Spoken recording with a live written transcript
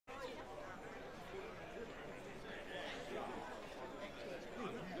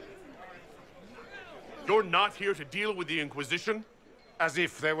You're not here to deal with the Inquisition? As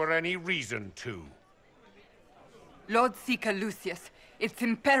if there were any reason to. Lord Seeker Lucius, it's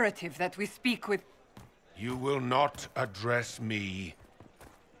imperative that we speak with... You will not address me.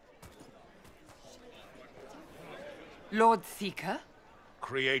 Lord Seeker?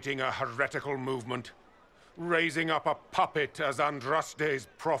 Creating a heretical movement. Raising up a puppet as Andraste's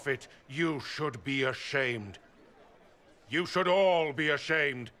prophet. You should be ashamed. You should all be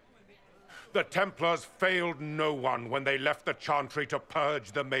ashamed. The Templars failed no one when they left the Chantry to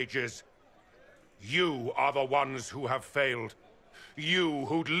purge the mages. You are the ones who have failed. You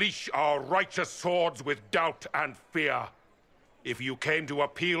who'd leash our righteous swords with doubt and fear. If you came to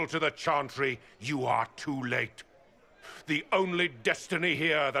appeal to the Chantry, you are too late. The only destiny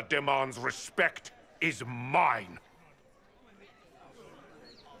here that demands respect is mine.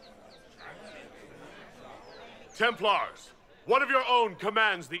 Templars, one of your own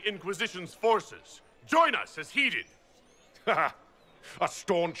commands the Inquisition's forces. Join us as he did. A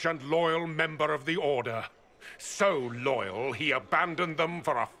staunch and loyal member of the Order. So loyal, he abandoned them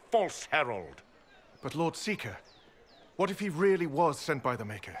for a false herald. But Lord Seeker, what if he really was sent by the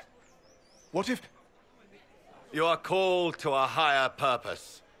Maker? What if... You are called to a higher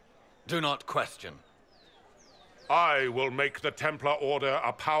purpose. Do not question. I will make the Templar Order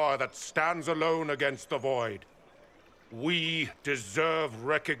a power that stands alone against the Void. We deserve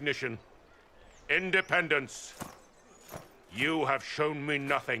recognition. Independence. You have shown me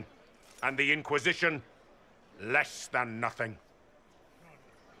nothing, and the Inquisition, less than nothing.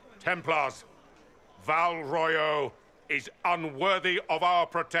 Templars, Val Royo is unworthy of our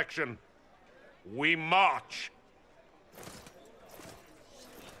protection. We march.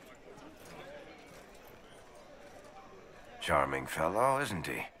 Charming fellow, isn't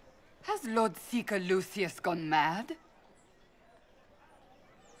he? Has Lord Seeker Lucius gone mad?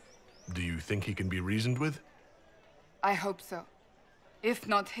 Do you think he can be reasoned with? I hope so. If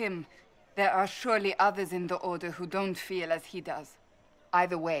not him, there are surely others in the Order who don't feel as he does.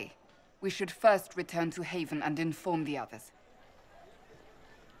 Either way, we should first return to Haven and inform the others.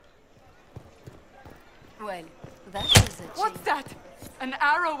 Well, that is a change. What's that? An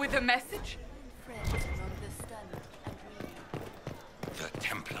arrow with a message? Friends among the Standard and Reed. The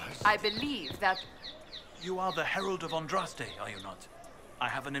Templars? I believe that... You are the Herald of Andraste, are you not? I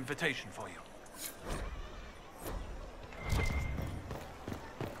have an invitation for you.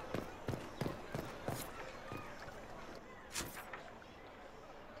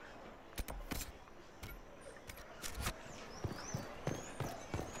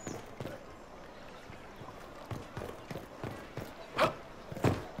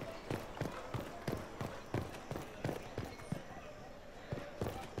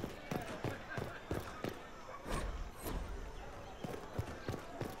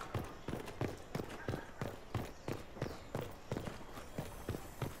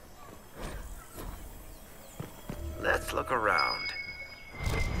 Let's look around.